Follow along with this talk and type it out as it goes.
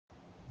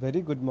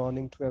Very good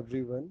morning to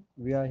everyone.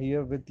 We are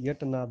here with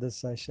yet another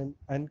session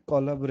and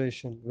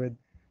collaboration with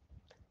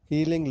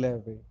Healing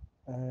Levy.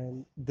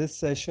 And this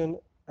session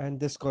and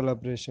this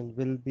collaboration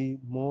will be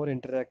more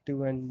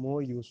interactive and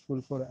more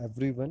useful for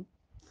everyone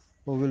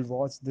who will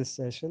watch this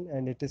session.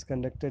 And it is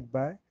conducted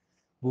by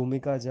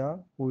Bhumika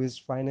Jha, who is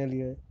final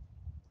year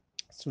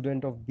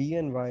student of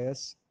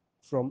BNYS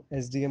from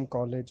SDM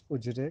College,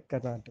 Ujire,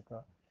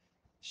 Karnataka.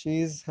 She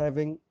is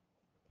having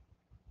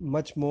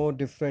much more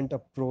different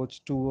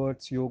approach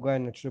towards yoga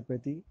and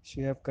naturopathy. She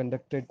have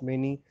conducted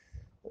many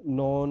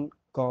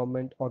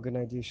non-government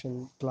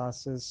organization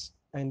classes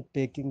and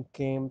taking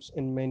camps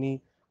in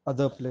many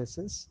other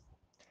places.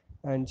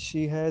 And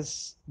she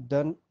has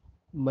done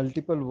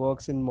multiple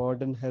works in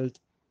modern health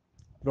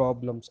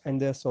problems and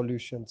their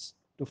solutions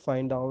to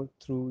find out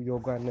through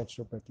yoga and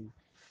naturopathy.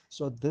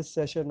 So this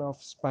session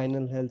of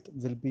spinal health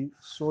will be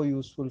so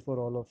useful for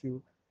all of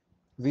you.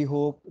 We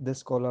hope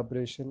this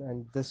collaboration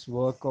and this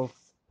work of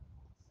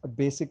a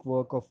basic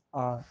work of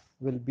art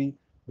will be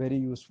very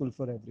useful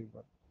for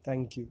everyone.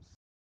 Thank you.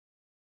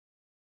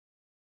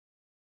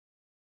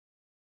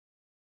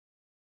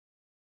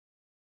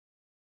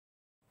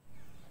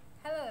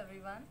 Hello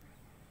everyone.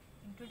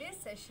 In today's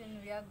session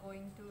we are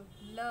going to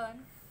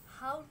learn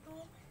how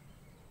to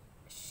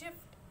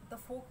shift the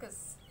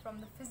focus from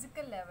the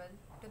physical level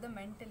to the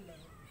mental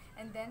level,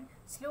 and then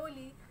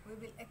slowly we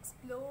will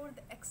explore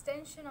the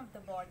extension of the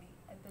body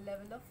at the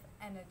level of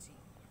energy.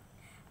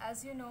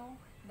 As you know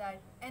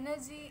that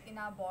energy in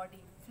our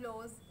body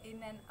flows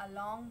in and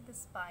along the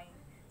spine.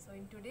 So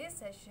in today's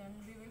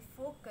session we will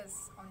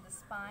focus on the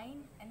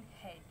spine and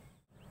head.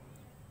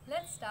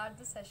 Let's start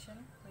the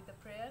session with a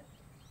prayer.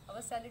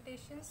 Our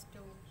salutations to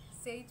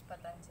Sage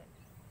Patanjali.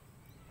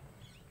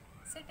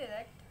 Sit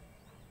erect,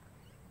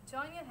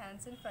 join your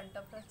hands in front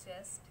of your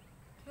chest,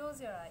 close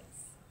your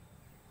eyes.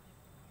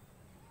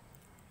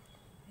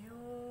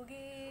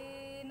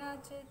 Yogena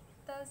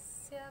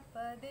chittasya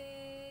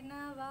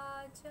padena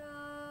vacha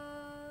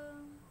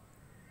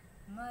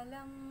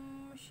malam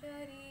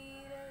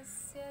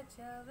sharirasya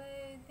cha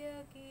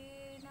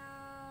vaidyakena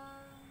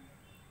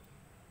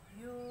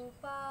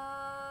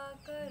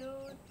yopakarotam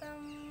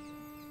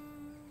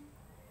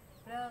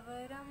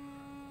प्रवरं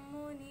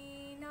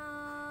मुनीनां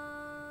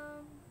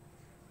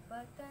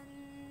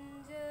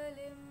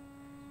पतञ्जलिं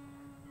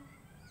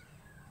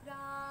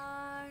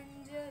प्राञ्जलिरानतोऽस्मि.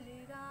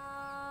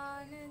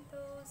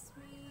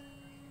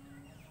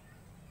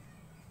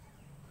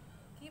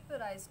 Keep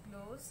your eyes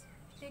closed,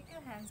 take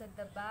your hands at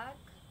the back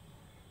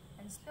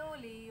and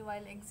slowly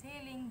while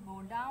exhaling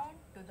bow down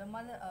to the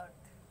Mother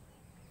Earth.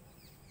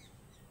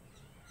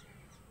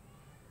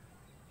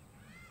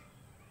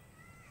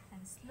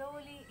 And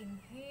slowly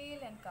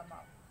inhale and come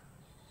up.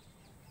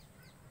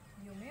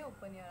 You may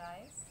open your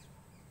eyes.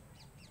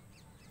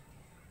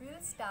 We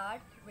will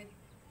start with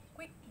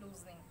quick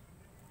loosening.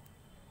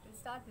 We'll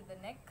start with the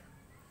neck.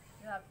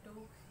 You have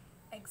to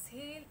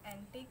exhale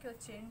and take your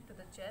chin to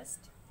the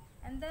chest,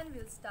 and then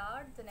we'll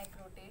start the neck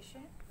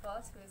rotation.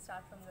 First we'll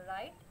start from the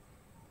right.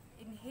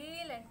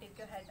 Inhale and take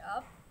your head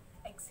up.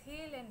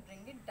 Exhale and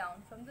bring it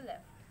down from the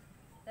left.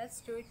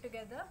 Let's do it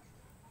together.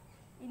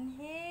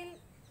 Inhale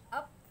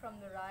up from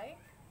the right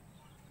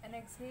and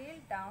exhale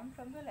down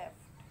from the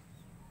left.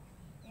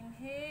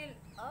 Inhale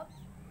up,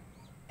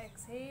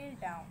 exhale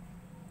down.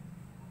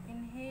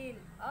 Inhale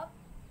up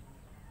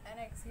and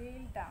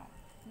exhale down.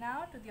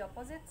 Now to the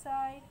opposite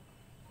side.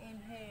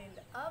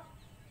 Inhale up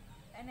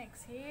and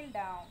exhale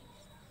down.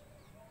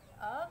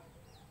 Up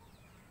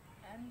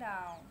and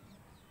down.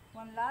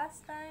 One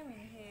last time.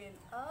 Inhale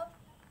up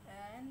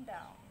and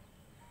down.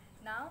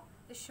 Now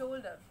the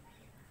shoulder.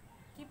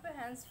 Keep your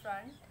hands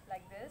front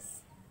like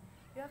this.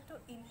 You have to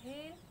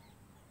inhale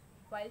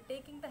while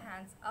taking the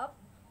hands up,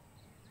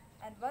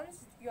 and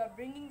once you are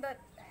bringing the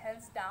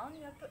hands down,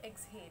 you have to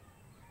exhale.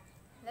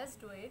 Let's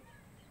do it.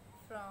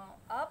 From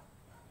up,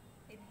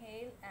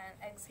 inhale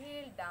and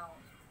exhale down.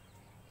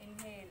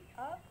 Inhale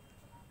up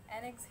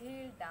and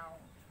exhale down.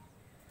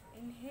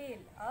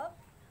 Inhale up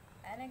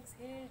and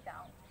exhale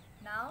down.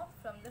 Now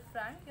from the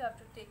front, you have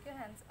to take your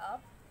hands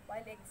up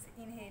while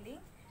inhaling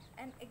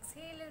and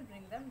exhale and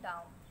bring them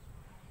down.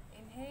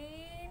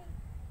 Inhale,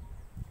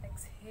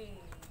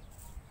 exhale.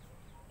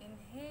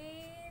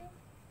 Inhale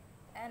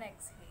and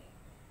exhale.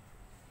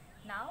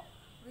 Now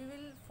we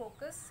will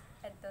focus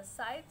at the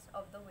sides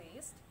of the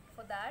waist.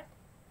 For that,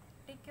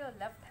 take your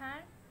left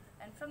hand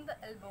and from the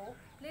elbow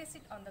place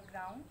it on the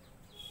ground,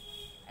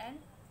 and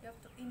you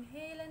have to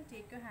inhale and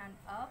take your hand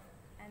up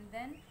and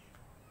then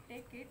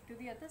take it to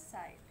the other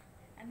side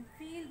and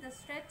feel the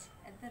stretch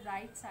at the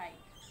right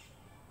side.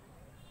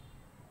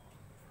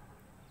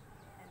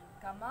 And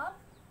come up,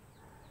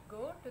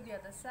 go to the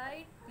other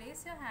side,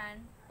 place your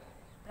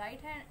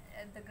right hand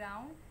at the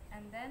ground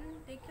and then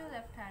take your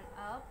left hand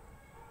up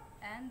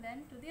and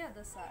then to the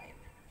other side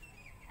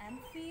and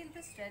feel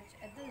the stretch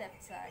at the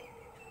left side.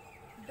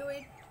 Do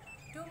it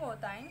 2 more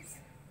times.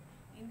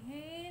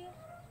 Inhale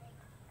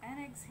and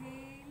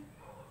exhale.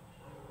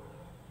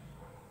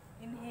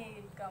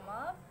 Inhale, come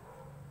up.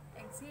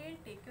 Exhale,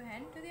 take your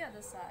hand to the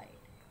other side.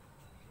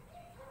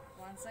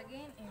 Once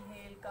again,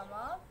 inhale, come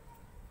up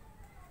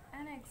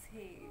and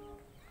exhale.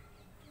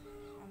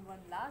 And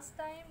one last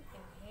time,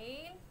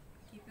 inhale,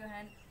 keep your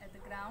hand at the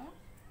ground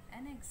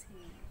and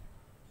exhale.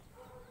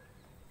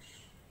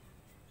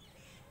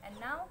 And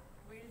now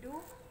we'll do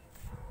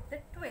the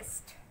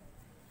twist.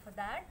 For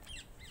that,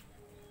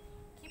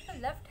 keep the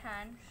left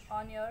hand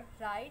on your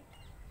right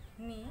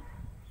knee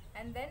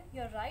and then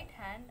your right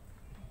hand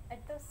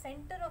at the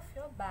center of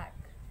your back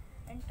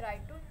and try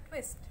to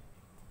twist.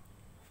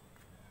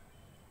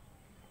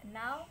 And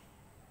now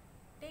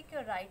take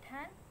your right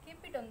hand, keep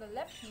it on the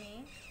left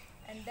knee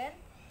and then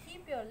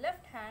keep your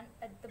left hand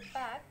at the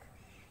back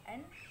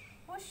and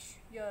push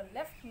your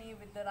left knee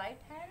with the right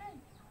hand and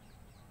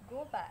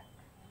go back.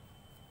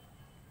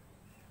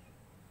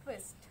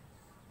 Twist.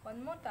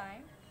 One more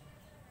time,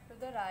 to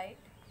the right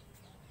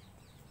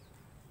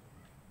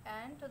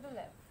and to the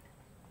left.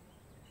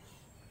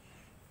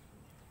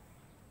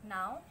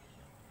 Now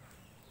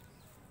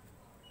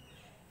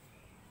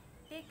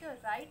take your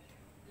right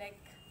leg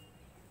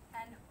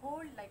and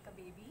hold like a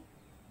baby,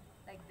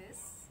 like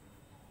this.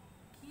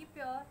 Keep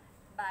your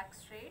back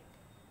straight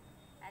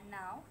and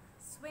now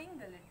swing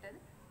a little.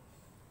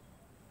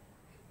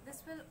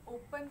 This will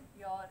open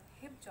your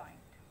hip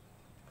joint.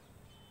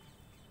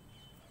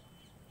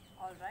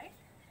 Alright,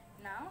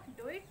 now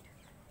do it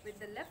with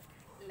the left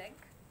leg.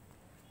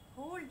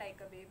 Hold like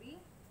a baby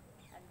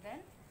and then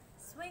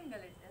swing a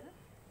little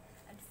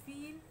and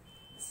feel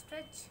the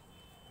stretch.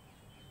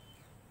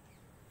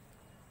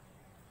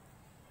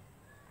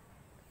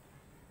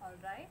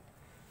 Alright,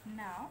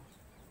 now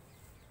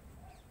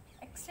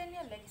extend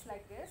your legs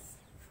like this.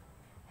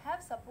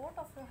 Have support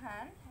of your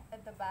hand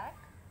at the back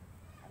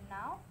and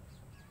now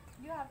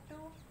you have to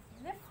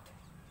lift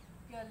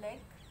your leg,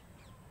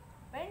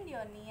 bend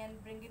your knee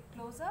and bring it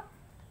closer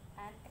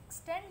and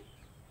extend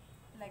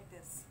like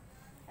this.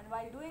 And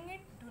while doing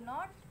it, do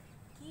not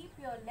keep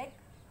your leg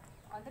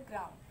on the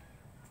ground.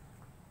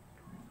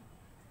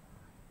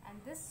 And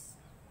this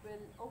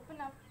will open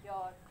up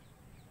your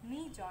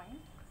knee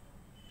joint.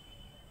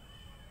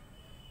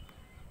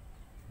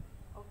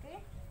 Okay,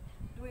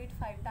 do it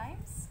 5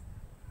 times.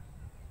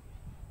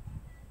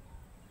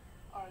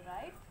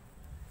 Alright.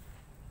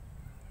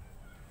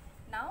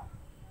 Now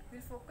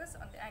we'll focus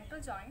on the ankle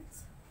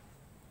joints.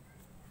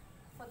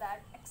 For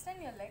that,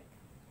 extend your leg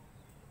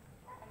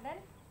and then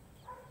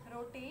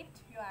rotate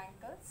your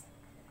ankles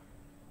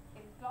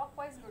in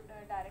clockwise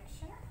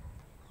direction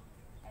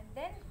and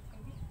then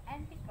in the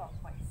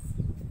anti-clockwise.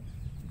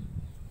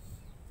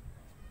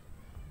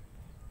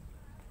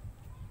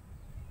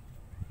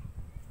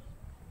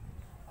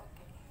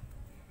 Okay,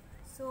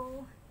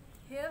 so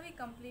here we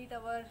complete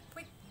our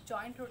quick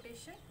joint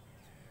rotation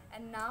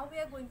and now we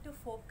are going to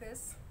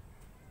focus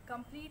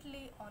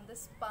completely on the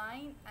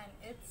spine and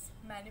its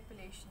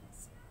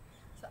manipulations.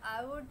 So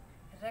I would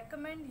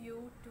recommend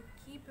you to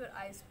keep your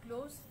eyes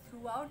closed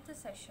throughout the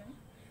session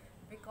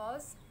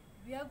because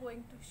we are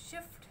going to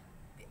shift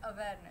the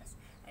awareness,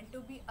 and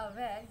to be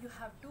aware you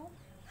have to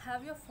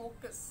have your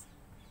focus,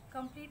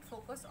 complete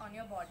focus on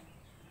your body.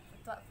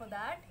 For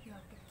that you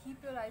have to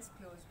keep your eyes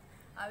closed.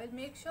 I will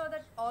make sure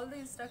that all the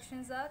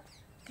instructions are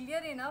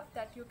clear enough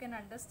that you can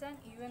understand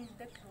even with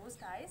the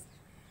closed eyes.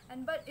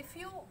 And but if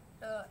you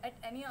at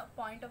any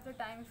point of the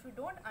time if you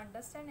don't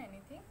understand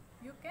anything,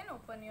 you can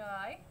open your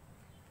eye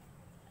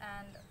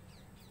and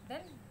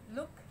then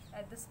look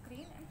at the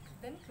screen and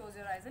then close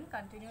your eyes and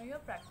continue your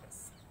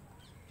practice.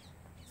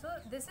 So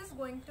this is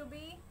going to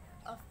be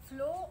a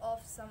flow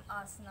of some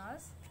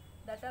asanas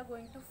that are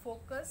going to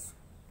focus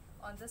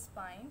on the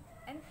spine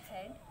and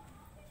head.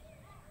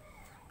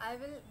 I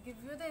will give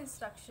you the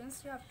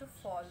instructions you have to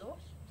follow,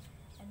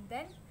 and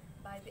then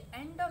by the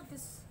end of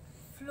this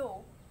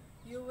flow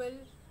you will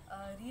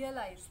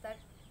realize that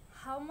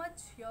how much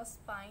your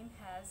spine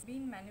has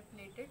been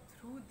manipulated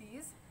through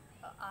these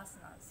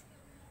asanas.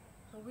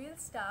 So we'll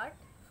start.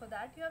 For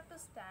that you have to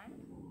stand.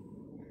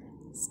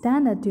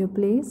 Stand at your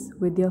place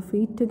with your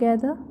feet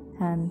together,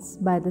 hands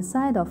by the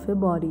side of your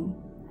body,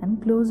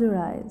 and close your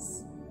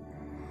eyes.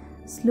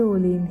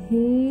 Slowly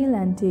inhale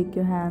and take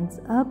your hands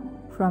up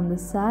from the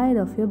side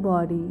of your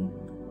body.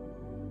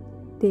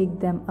 Take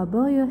them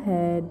above your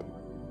head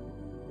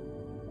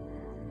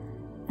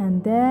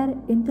and there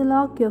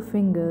interlock your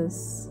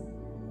fingers.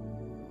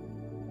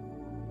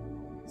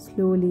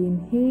 Slowly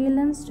inhale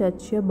and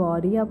stretch your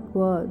body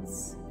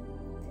upwards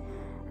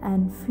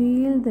and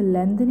feel the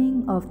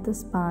lengthening of the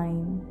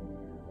spine.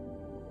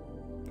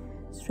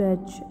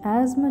 Stretch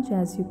as much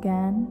as you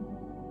can.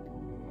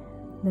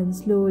 Then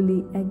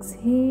slowly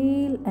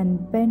exhale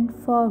and bend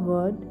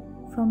forward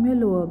from your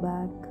lower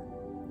back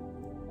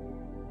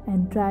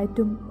and try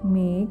to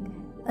make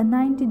a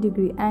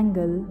 90-degree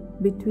angle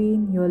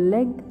between your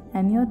leg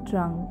and your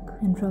trunk.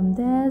 And from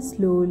there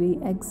slowly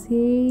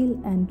exhale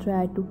and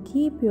try to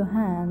keep your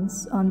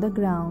hands on the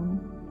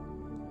ground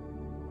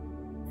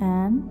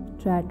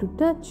and try to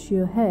touch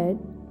your head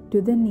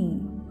to the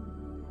knee.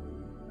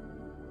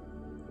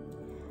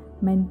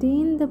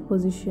 Maintain the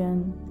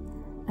position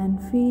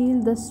and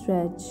feel the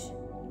stretch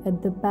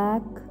at the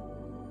back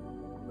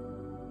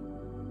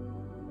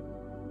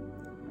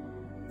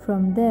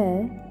From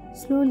there,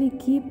 slowly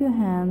keep your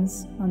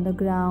hands on the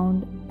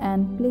ground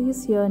and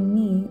place your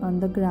knee on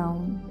the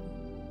ground.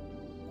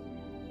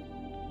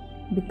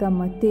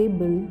 Become a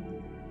table.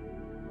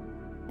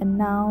 And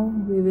now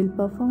we will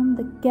perform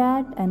the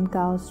cat and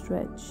cow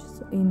stretch.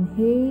 So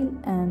inhale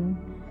and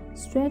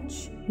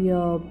stretch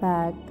your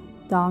back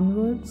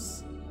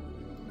downwards.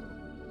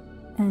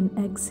 And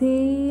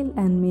exhale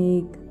and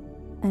make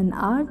an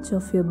arch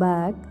of your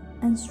back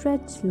and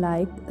stretch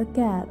like a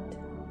cat.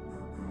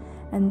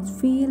 And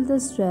feel the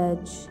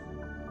stretch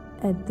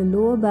at the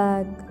lower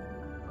back,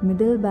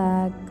 middle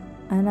back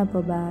and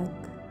upper back.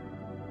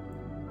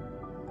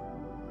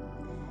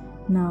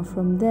 Now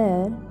from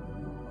there,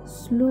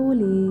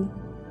 slowly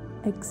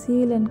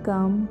exhale and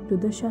come to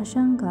the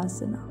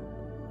shashankasana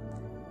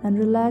and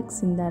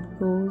relax in that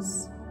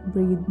pose.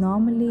 Breathe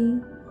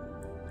normally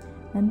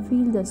and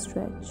feel the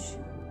stretch.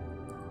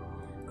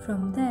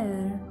 From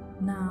there,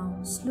 now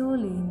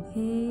slowly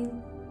inhale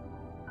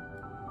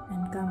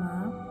and come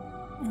up.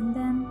 And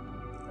then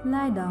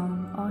lie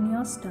down on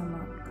your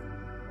stomach.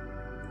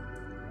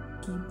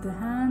 Keep the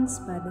hands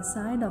by the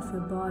side of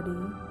your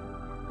body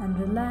and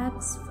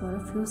relax for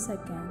a few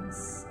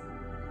seconds.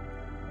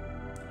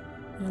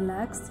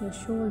 Relax your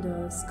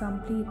shoulders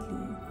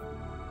completely.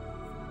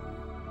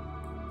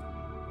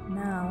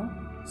 Now,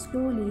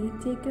 slowly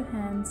take your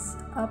hands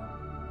up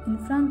in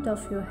front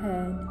of your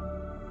head.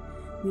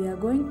 We are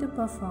going to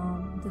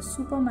perform the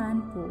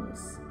Superman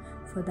pose.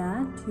 For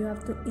that, you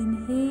have to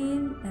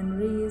inhale and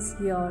raise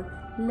your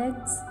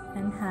legs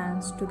and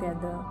hands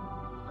together.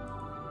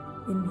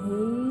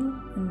 Inhale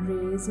and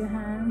raise your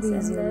hands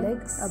and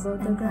legs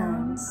above the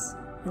ground.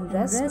 And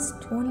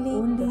rest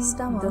only the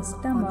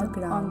stomach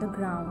on the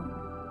ground.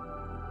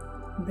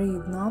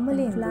 Breathe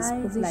normally in this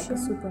position like a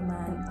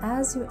Superman. And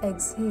as you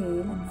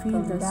exhale, and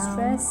feel the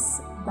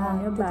stress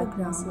on your back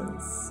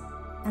muscles.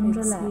 And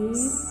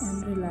relax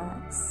and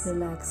relax.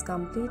 Relax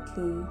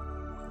completely.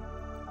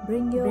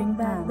 Bring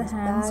back the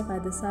hands by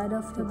the side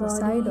of your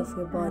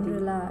body and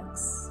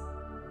relax.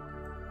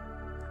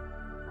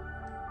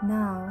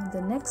 Now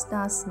the next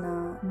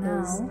asana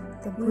is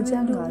the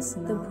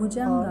bhujangasana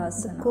or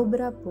the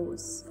cobra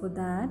pose. For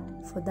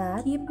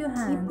that, keep your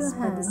hands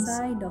by the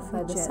side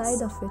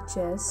of your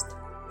chest.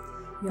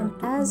 And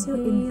as you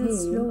inhale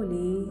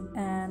slowly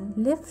and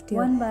lift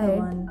your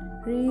head,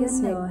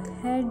 raise your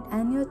head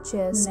and your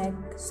chest, neck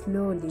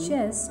slowly,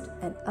 chest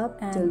and up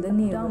till the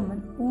navel.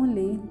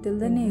 Only till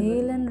the navel.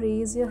 Inhale and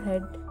raise your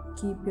head.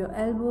 Keep your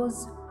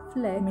elbows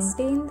flexed.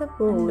 Maintain the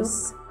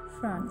pose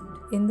front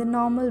in the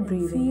normal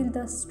breathing. Feel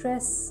the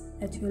stress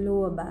at your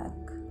lower back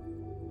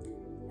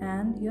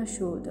and your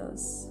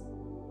shoulders.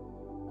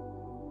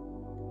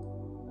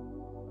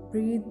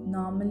 Breathe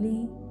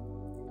normally.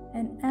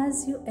 And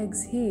as you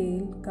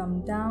exhale,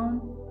 come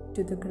down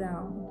to the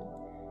ground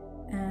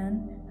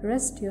and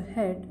rest your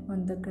head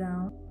on the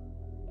ground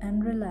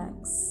and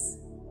relax.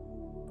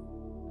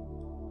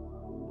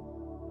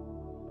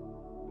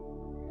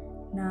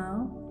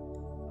 Now,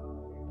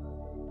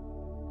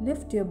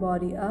 lift your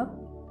body up,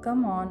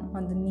 come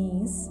on the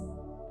knees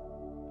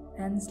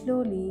and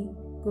slowly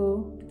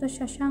go to the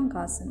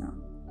shashankasana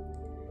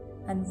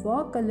and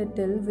walk a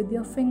little with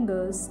your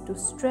fingers to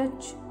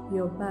stretch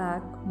your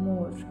back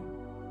more.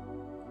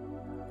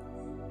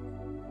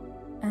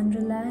 And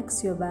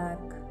relax your back.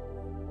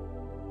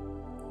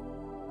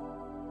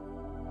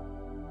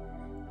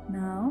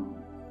 Now,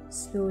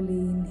 slowly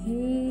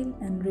inhale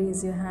and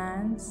raise your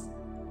hands,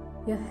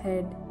 your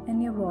head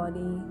and your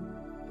body.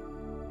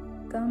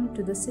 Come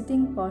to the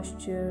sitting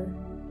posture.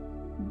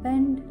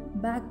 Bend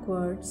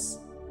backwards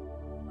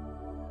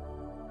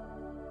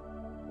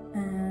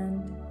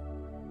and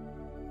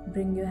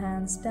bring your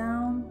hands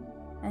down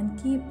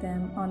and keep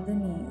them on the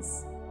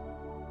knees.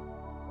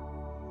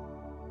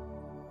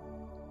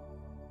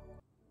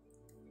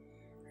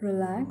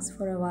 Relax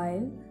for a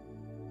while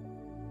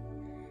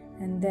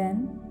and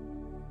then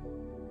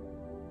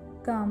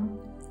come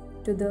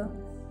to the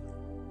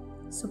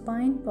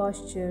supine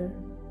posture.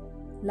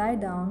 Lie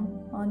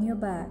down on your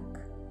back.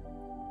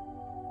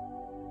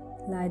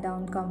 Lie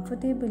down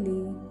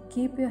comfortably.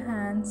 Keep your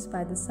hands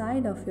by the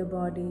side of your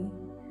body.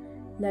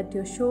 Let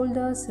your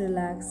shoulders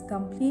relax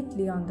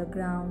completely on the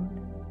ground.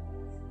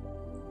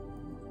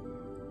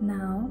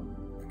 Now,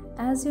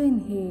 as you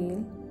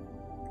inhale,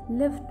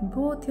 lift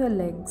both your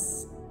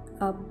legs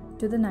up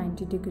to the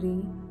 90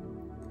 degree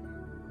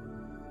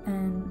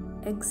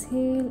and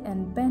exhale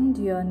and bend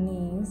your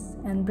knees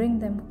and bring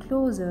them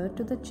closer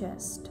to the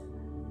chest.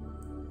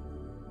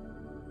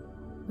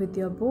 With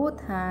your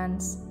both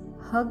hands,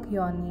 hug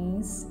your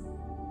knees.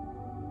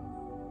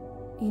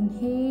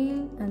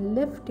 Inhale and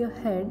lift your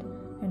head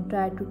and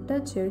try to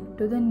touch it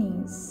to the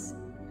knees.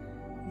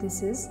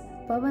 This is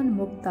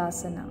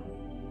pawanmuktasana.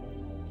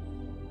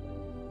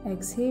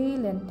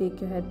 Exhale and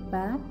take your head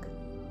back.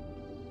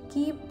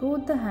 Keep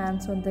both the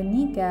hands on the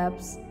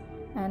kneecaps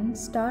and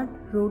start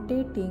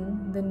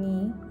rotating the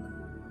knee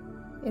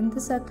in the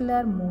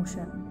circular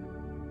motion.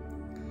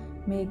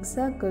 Make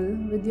circle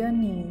with your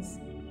knees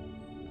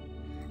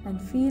and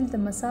feel the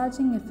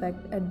massaging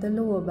effect at the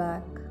lower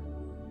back.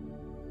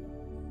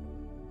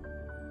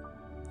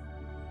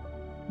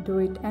 Do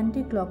it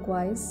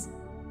anti-clockwise.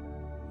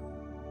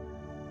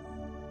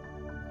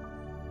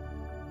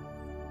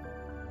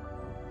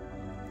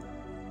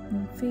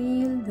 And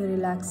feel the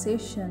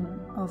relaxation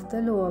of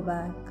the lower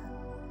back.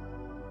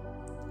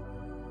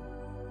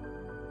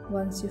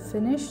 Once you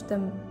finish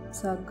the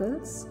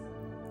circles,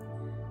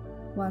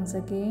 once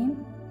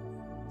again,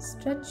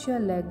 stretch your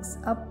legs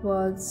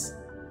upwards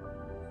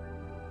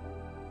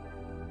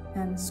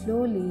and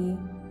slowly,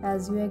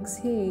 as you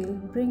exhale,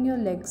 bring your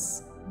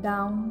legs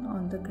down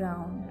on the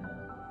ground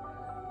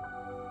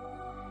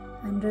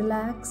and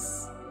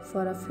relax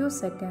for a few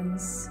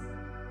seconds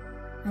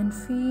and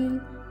feel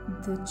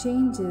the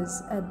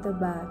changes at the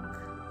back.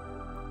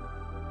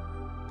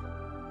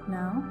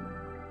 Now,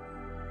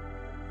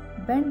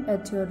 bend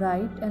at your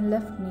right and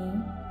left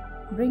knee,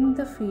 bring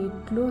the feet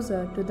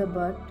closer to the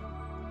butt,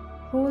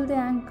 hold the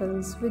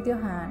ankles with your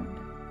hand.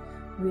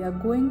 We are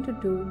going to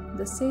do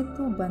the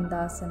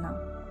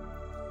setubandhasana.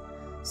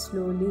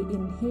 Slowly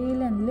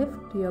inhale and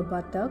lift your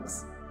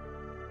buttocks,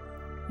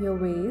 your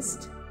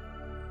waist,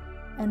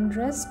 and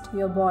rest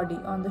your body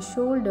on the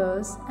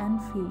shoulders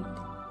and feet.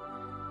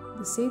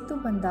 The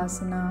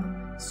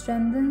setubandhasana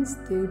strengthens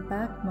the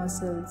back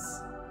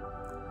muscles.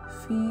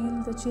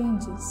 Feel the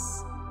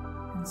changes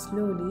and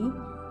slowly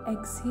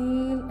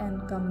exhale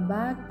and come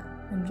back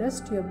and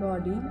rest your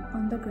body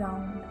on the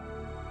ground.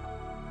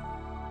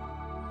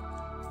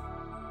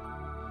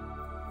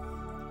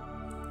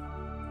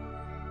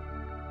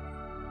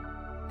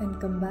 And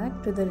come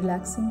back to the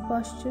relaxing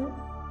posture.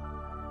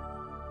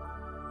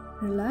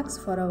 Relax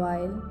for a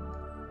while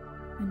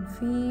and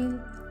feel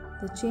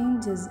the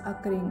changes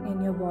occurring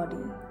in your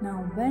body.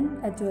 Now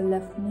bend at your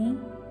left knee,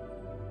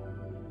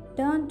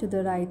 turn to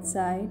the right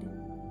side,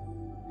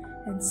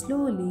 and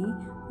slowly,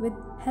 with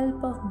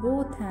help of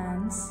both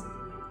hands,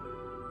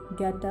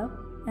 get up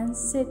and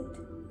sit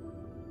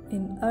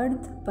in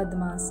Ardha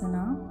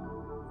Padmasana.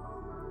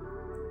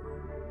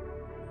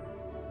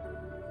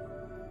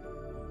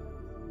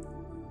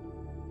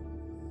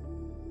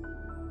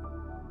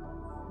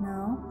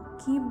 Now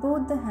keep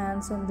both the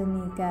hands on the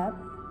kneecap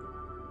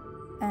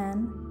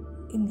and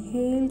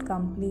inhale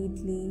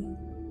completely.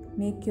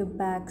 Make your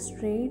back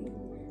straight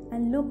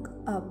and look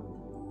up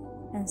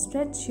and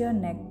stretch your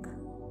neck.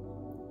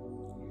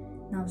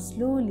 Now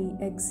slowly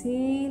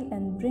exhale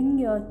and bring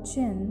your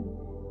chin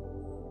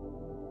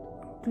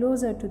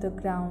closer to the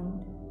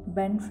ground.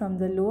 Bend from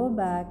the lower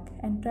back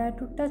and try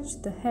to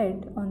touch the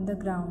head on the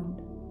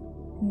ground.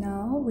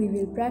 Now we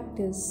will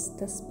practice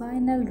the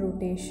spinal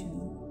rotation.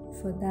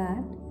 For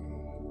that,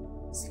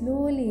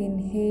 slowly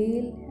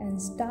inhale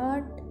and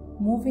start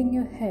moving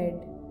your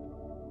head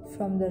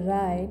from the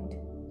right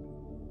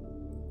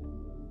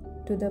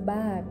to the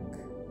back,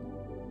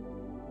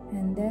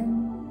 and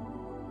then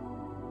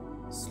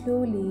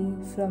slowly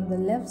from the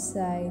left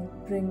side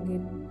bring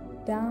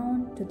it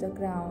down to the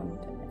ground,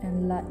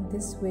 and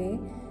this way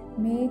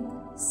make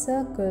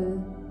circle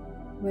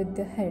with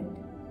the head.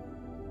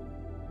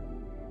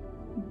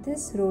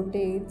 This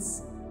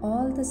rotates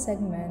all the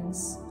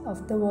segments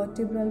of the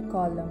vertebral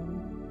column.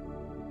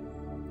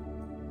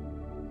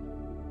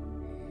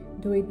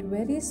 Do it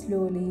very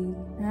slowly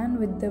and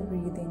with the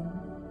breathing.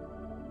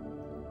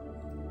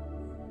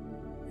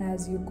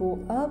 As you go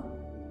up,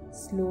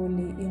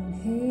 slowly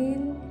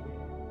inhale,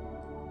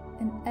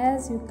 and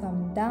as you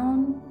come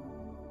down,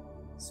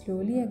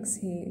 slowly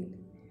exhale,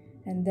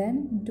 and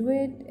then do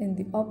it in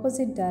the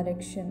opposite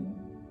direction.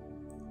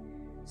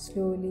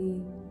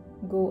 Slowly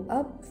go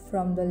up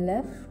from the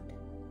left,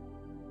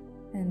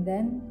 and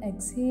then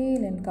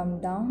exhale and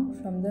come down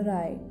from the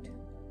right.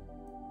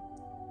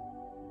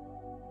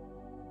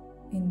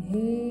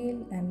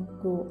 Inhale and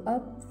go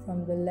up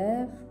from the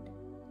left,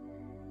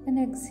 and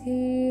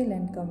exhale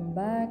and come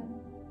back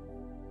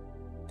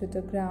to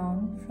the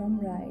ground from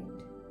right.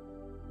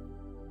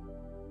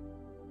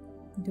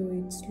 Do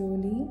it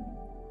slowly.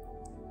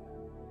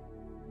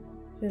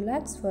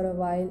 Relax for a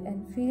while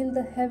and feel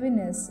the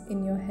heaviness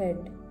in your head.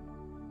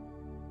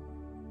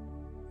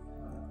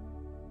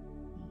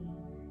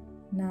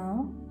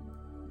 Now,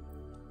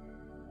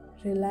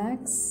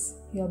 relax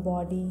your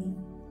body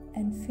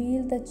and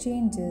feel the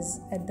changes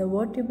at the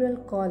vertebral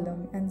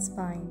column and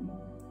spine.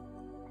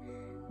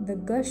 The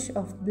gush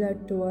of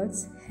blood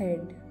towards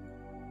head.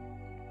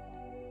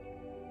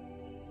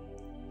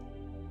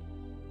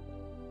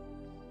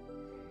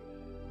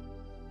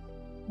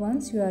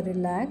 Once you are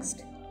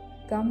relaxed,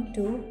 come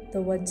to the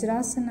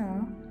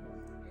Vajrasana,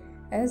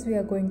 as we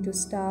are going to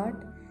start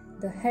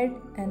the head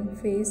and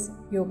face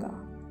yoga.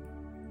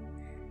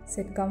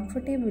 Sit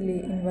comfortably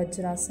in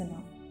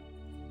Vajrasana.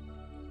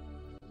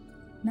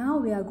 Now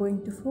we are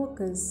going to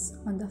focus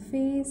on the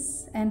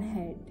face and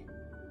head.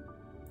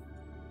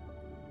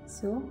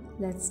 So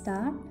let's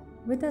start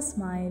with a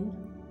smile.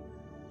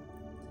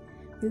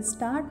 We'll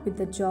start with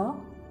the jaw.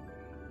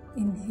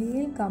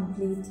 Inhale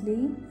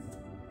completely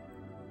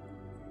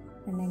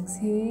and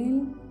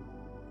exhale,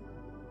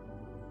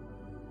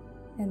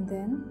 and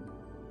then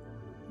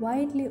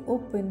widely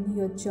open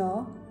your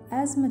jaw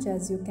as much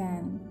as you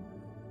can,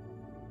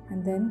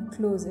 and then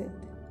close it.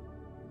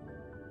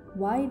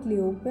 widely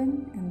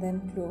open and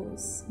then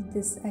close.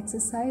 This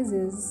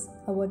exercises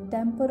our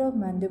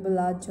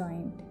temporomandibular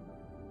joint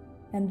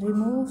and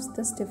removes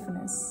the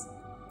stiffness.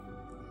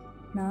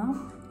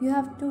 Now you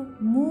have to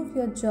move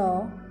your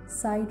jaw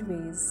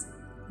sideways,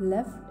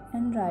 left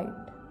and right.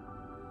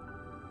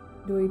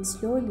 Do it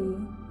slowly,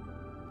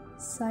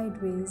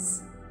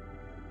 sideways.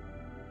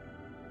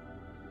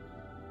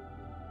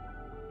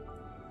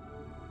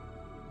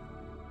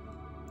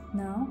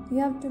 Now you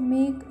have to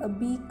make a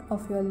beak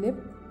of your lip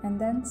and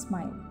then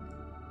smile.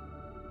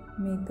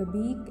 Make a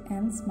beak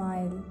and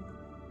smile.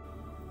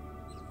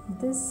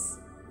 This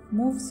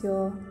moves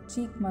your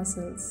cheek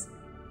muscles.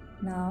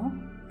 Now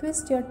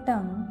twist your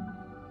tongue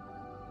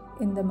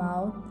in the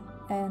mouth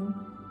and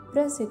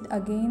press it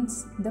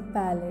against the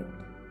palate.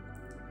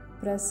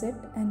 Press it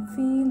and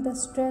feel the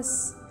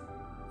stress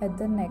at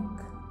the neck.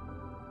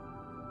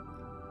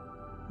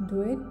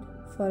 Do it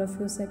for a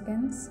few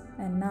seconds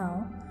and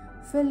now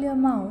fill your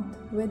mouth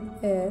with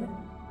air.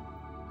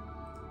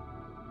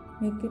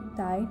 Make it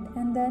tight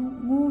and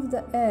then move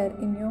the air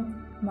in your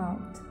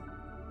mouth.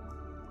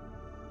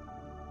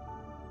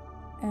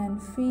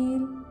 And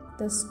feel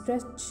the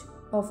stretch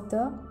of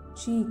the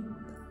cheek.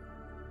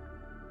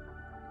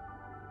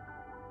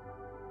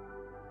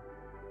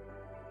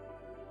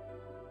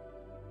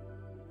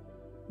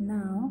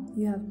 Now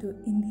you have to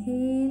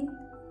inhale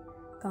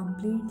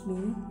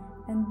completely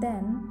and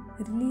then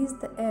release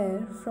the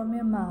air from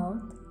your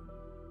mouth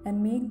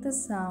and make the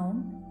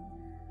sound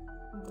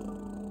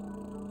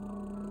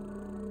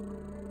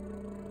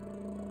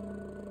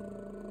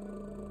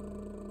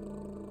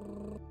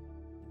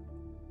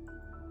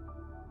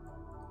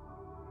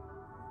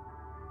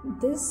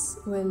This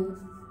will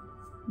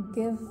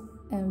give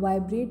a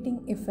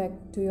vibrating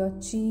effect to your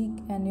cheek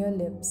and your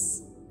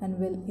lips and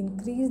will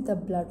increase the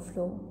blood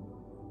flow.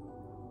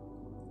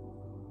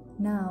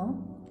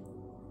 Now,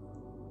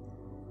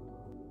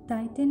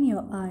 tighten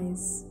your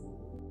eyes.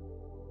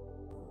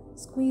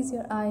 Squeeze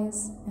your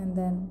eyes and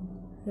then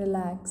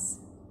relax.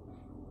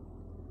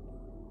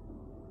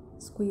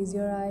 Squeeze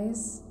your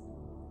eyes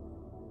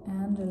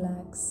and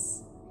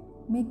relax.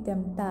 Make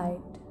them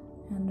tight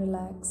and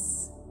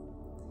relax.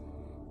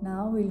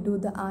 Now we'll do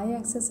the eye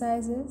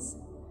exercises.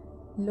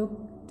 Look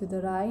to the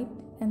right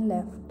and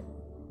left.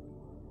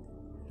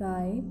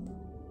 Right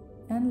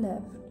and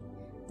left.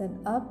 Then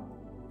up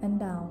and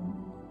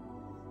down.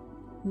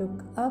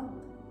 Look up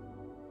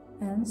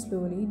and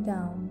slowly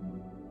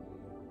down.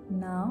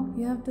 Now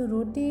you have to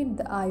rotate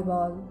the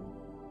eyeball.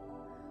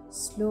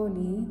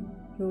 Slowly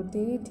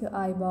rotate your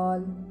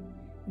eyeball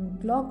in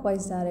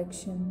clockwise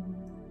direction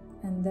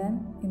and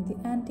then in the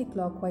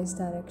anti-clockwise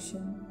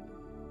direction.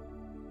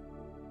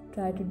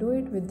 Try to do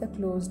it with the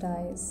closed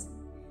eyes.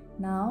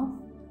 Now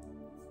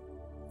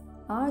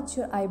arch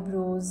your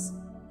eyebrows,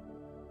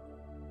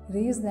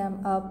 raise them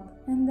up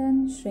and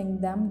then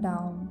shrink them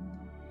down.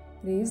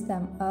 Raise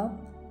them up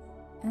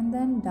and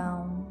then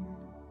down.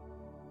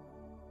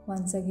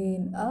 Once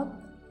again up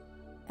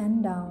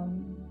and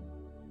down.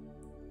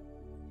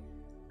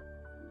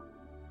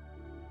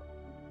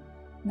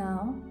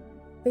 Now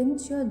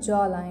pinch your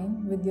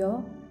jawline with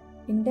your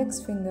index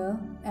finger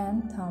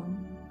and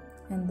thumb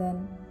and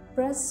then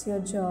press your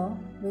jaw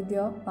with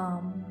your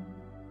palm.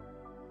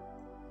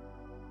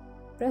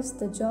 Press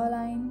the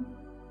jawline.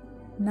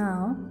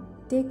 Now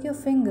take your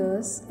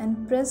fingers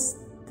and press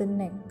the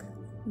neck.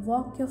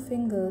 Walk your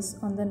fingers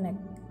on the neck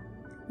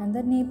and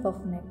the nape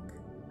of neck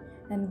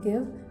and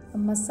give a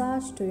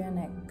massage to your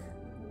neck.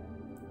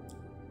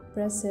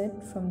 Press it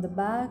from the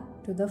back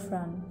to the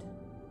front.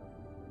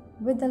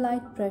 With a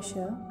light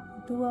pressure,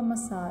 do a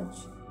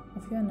massage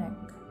of your neck.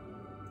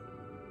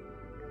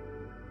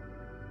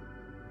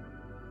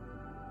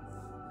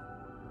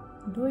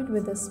 Do it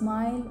with a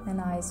smile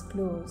and eyes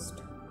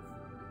closed.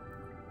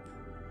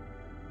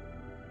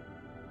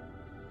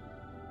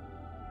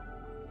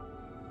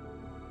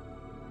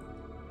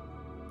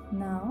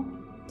 Now,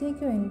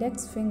 take your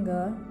index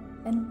finger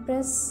and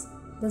press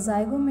the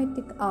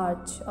zygomatic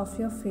arch of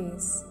your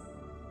face,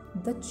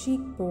 the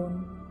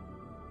cheekbone.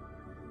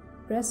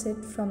 Press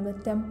it from the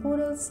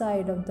temporal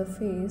side of the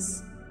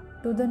face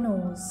to the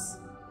nose.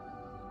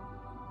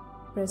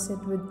 Press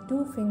it with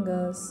 2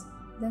 fingers,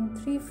 then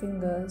 3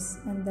 fingers,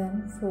 and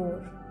then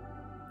 4.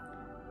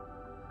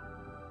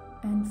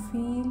 And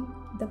feel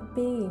the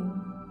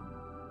pain.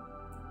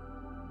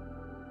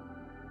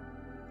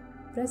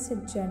 Press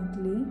it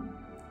gently.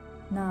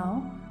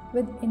 Now,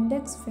 with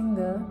index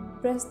finger,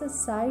 press the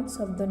sides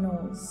of the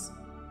nose.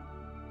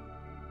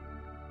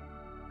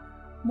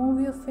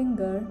 Move your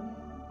finger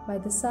by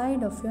the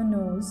side of your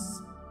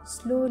nose,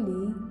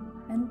 slowly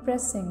and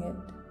pressing it.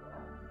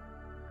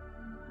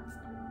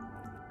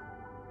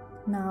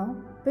 Now,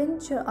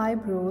 pinch your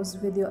eyebrows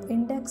with your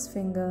index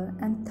finger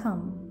and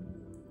thumb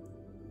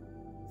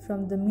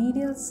from the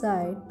medial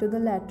side to the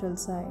lateral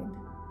side.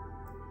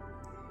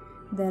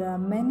 There are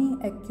many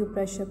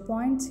acupressure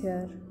points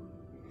here.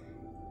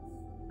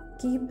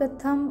 Keep the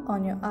thumb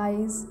on your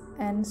eyes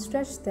and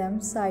stretch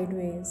them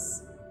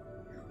sideways.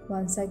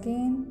 Once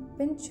again,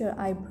 pinch your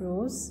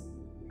eyebrows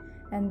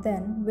And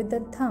then with the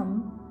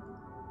thumb,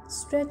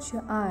 stretch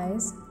your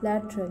eyes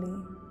laterally.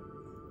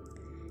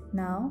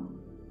 Now,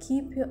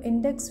 keep your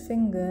index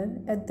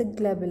finger at the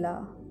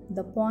glabella,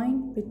 the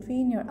point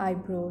between your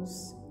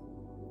eyebrows,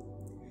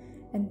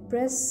 and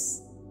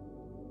press.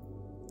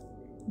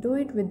 Do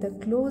it with the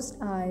closed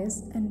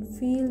eyes and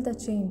feel the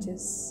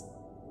changes.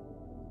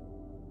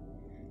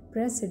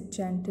 Press it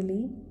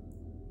gently.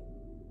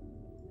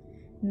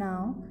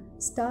 Now,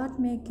 start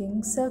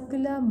making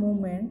circular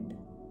movement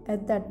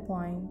at that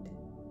point,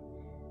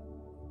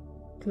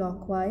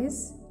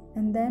 clockwise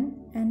and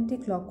then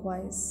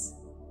anti-clockwise.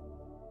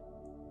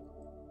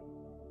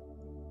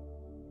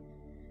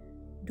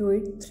 Do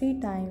it 3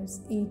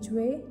 times each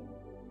way.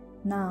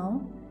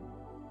 Now,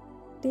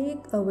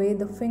 take away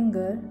the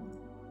finger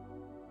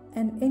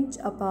an inch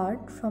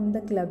apart from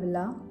the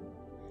glabella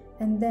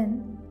and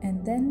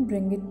then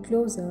bring it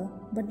closer,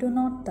 but do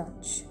not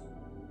touch.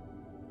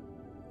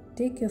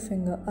 Take your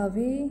finger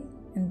away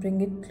and bring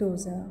it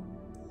closer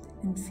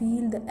and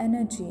feel the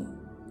energy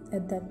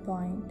at that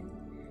point.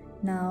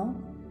 Now,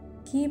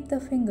 keep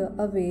the finger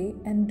away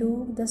and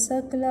do the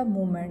circular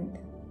movement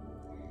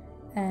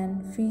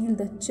and feel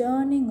the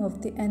churning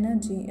of the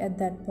energy at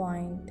that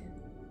point.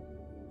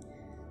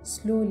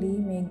 Slowly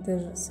make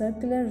the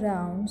circular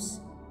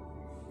rounds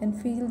and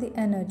feel the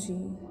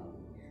energy,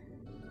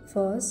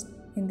 first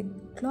in the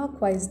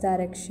clockwise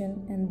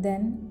direction and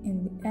then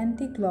in the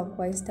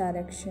anti-clockwise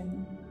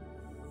direction.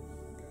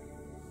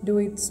 Do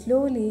it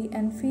slowly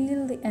and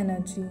feel the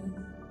energy.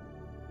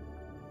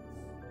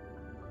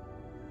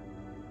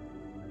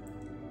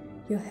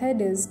 Your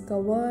head is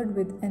covered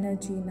with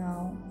energy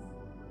now.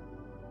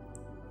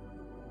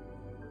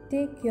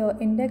 Take your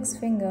index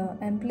finger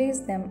and place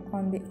them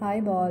on the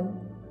eyeball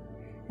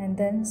and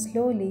then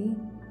slowly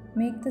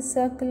make the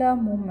circular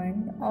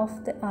movement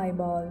of the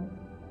eyeball.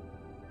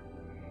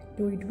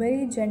 Do it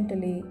very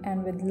gently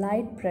and with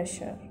light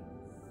pressure.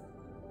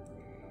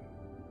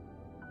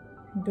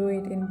 Do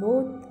it in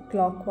both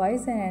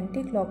clockwise and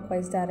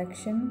anti-clockwise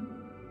direction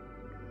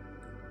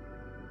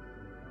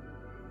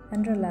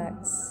and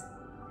relax.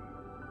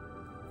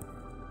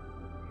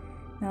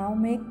 Now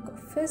make a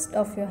fist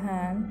of your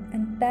hand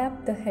and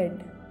tap the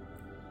head.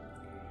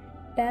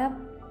 Tap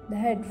the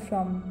head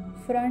from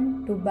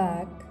front to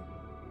back,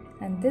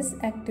 and this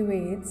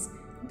activates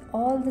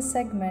all the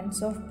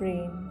segments of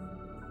brain.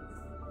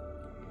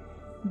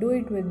 Do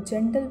it with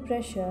gentle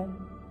pressure.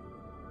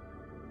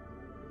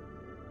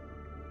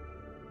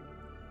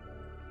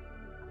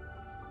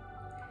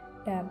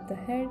 Tap the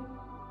head.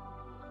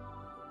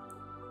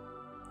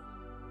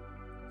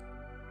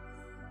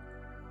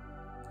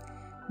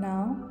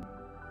 Now,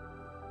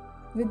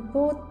 with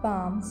both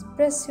palms,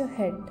 press your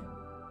head.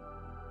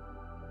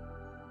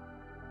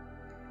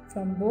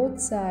 From both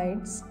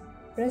sides,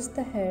 press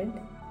the head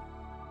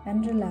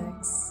and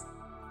relax.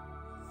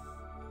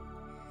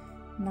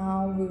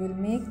 Now we will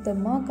make the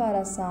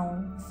makara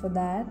sound. For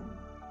that,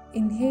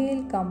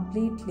 inhale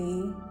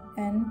completely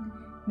and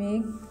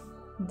make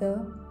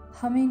the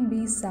humming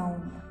bee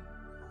sound.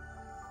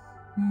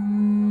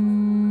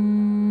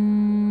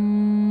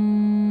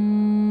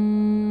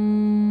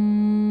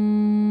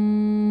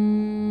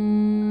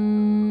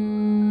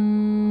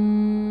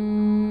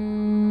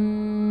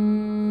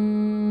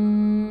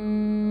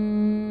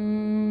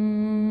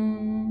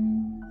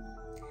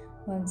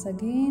 Once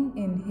again,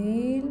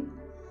 inhale.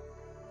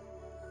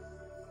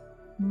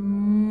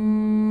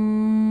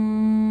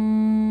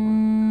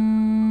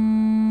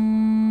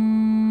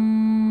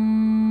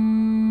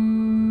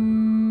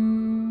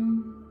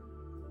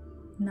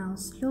 Now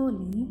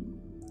slowly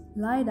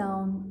lie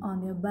down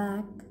on your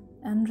back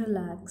and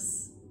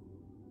relax.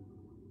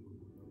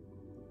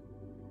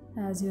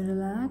 As you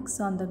relax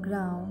on the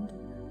ground,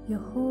 your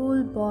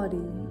whole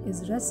body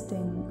is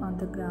resting on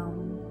the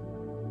ground.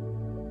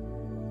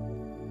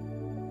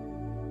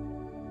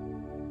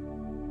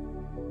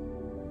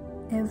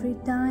 Every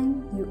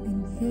time you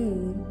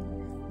inhale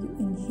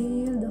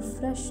the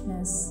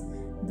freshness,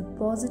 the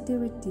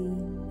positivity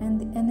and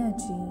the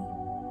energy.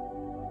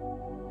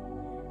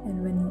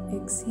 And when you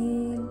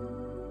exhale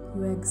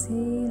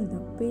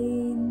the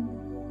pain,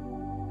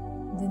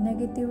 the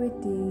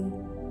negativity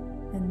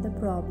and the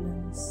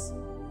problems.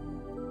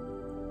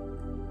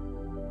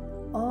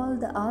 All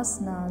the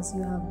asanas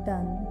you have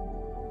done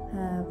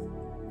have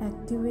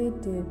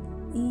activated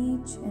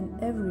each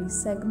and every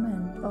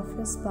segment of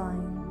your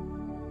spine.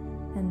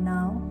 And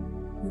now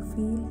you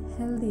feel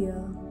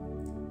healthier,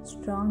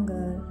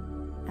 stronger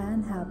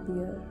and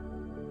happier.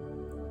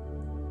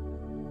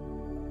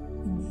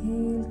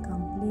 Inhale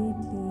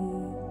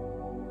completely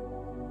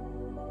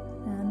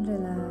and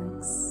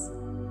relax.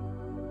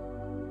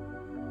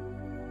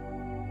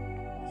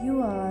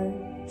 You are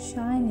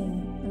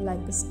shining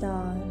like a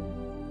star,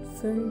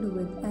 filled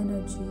with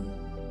energy.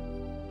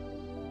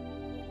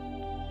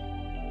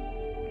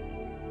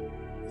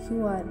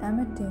 You are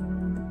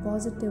emitting the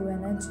positive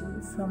energy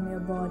from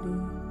your body.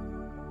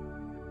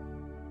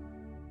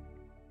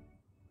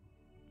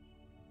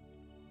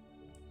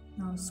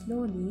 Now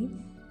slowly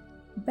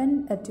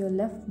bend at your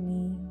left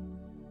knee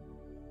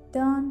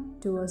Turn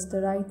towards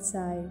the right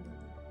side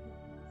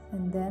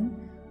and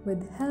then,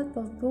 with help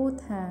of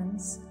both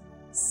hands,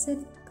 sit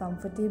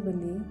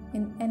comfortably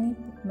in any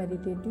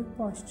meditative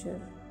posture.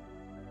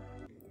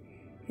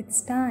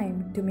 It's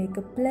time to make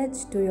a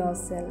pledge to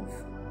yourself.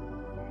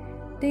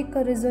 Take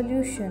a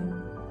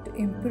resolution to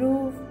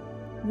improve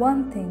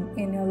one thing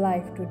in your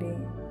life today.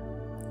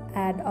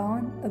 Add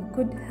on a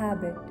good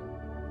habit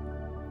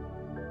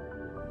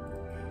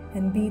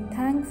and be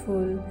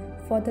thankful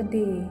for the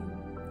day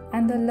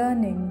and the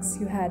learnings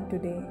you had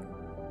today.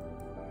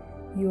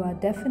 You are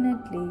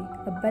definitely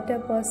a better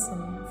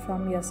person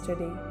from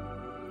yesterday.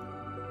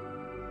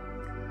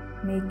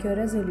 Make your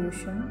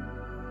resolution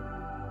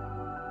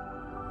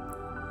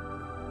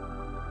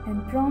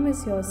and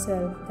promise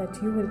yourself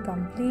that you will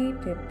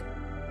complete it.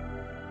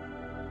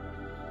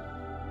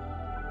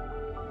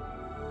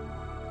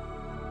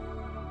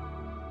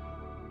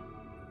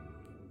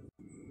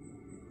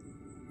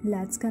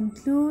 Let's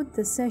conclude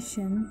the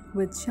session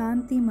with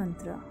Shanti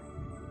mantra.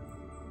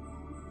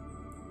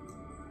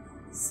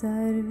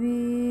 Sarve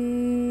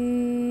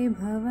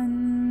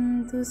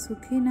bhavantu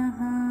sukhinah,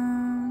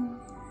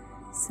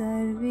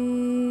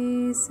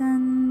 sarve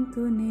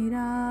santu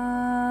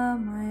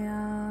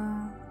niramaya,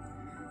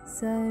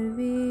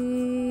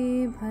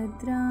 sarve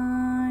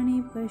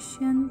bhadrani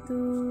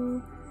pashyantu,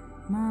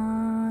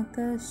 ma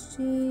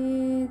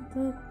kaschit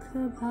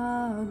dukha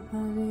bhag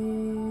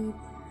bhavet.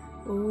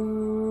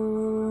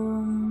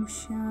 Om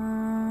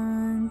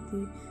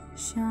Shanti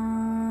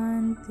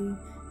Shanti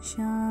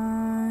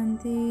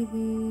Shanti.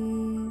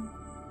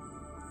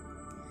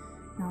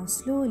 Now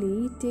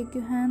slowly take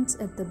your hands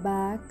at the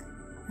back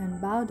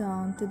and bow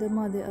down to the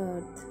Mother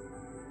Earth.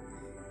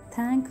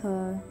 Thank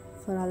her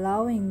for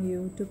allowing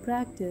you to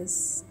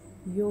practice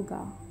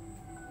yoga.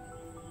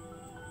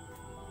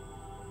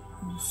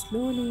 Now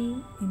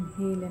slowly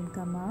inhale and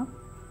come up.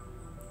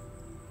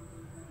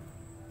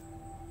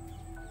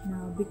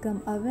 Now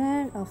become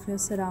aware of your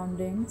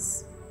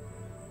surroundings.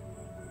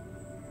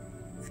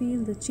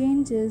 Feel the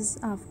changes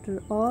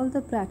after all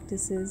the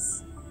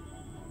practices.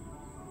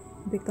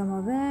 Become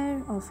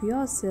aware of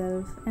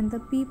yourself and the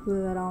people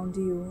around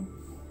you.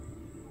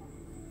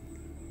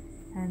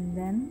 And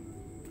then,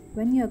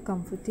 when you are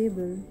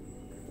comfortable,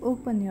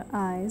 open your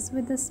eyes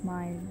with a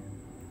smile.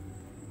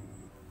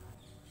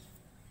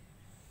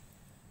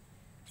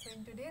 So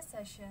in today's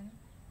session,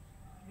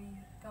 we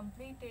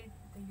completed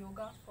the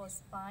yoga for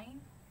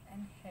spine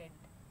and head,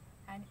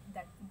 and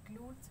that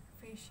includes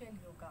facial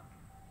yoga.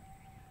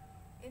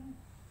 In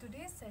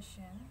today's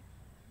session,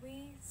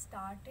 we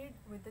started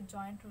with the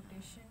joint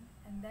rotation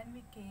and then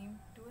we came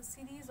to a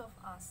series of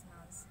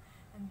asanas,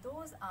 and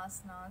those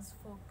asanas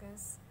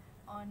focus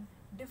on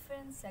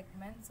different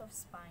segments of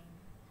spine.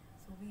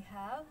 So we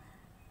have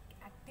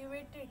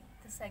activated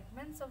the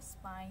segments of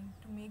spine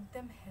to make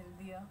them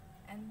healthier,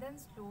 and then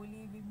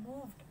slowly we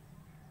moved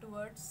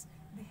towards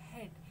the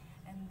head,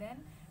 and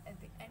then at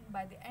the end,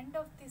 by the end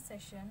of the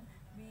session,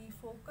 we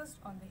focused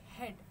on the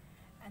head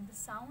and the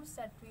sounds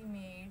that we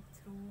made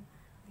through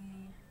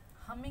the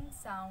humming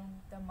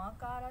sound, the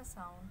makara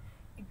sound.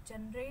 It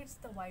generates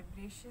the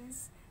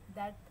vibrations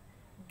that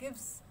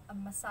gives a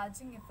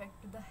massaging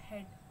effect to the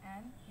head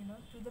and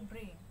to the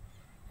brain,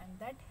 and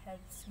that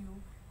helps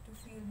you to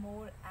feel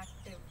more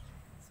active.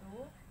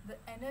 So the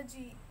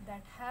energy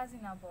that has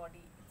in our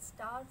body, it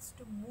starts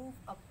to move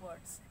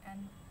upwards,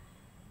 and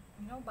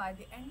by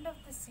the end of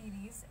the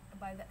series,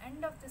 by the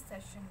end of the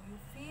session, you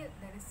feel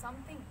there is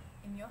something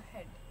in your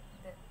head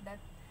that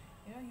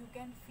you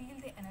can feel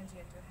the energy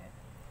at your head.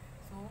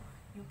 So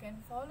you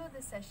can follow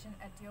the session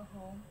at your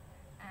home,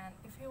 and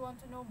if you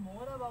want to know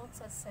more about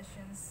such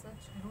sessions,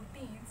 such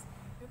routines,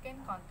 you can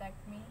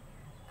contact me,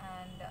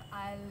 and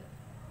I'll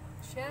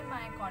share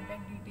my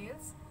contact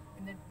details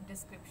in the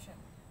description.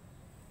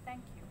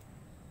 Thank you.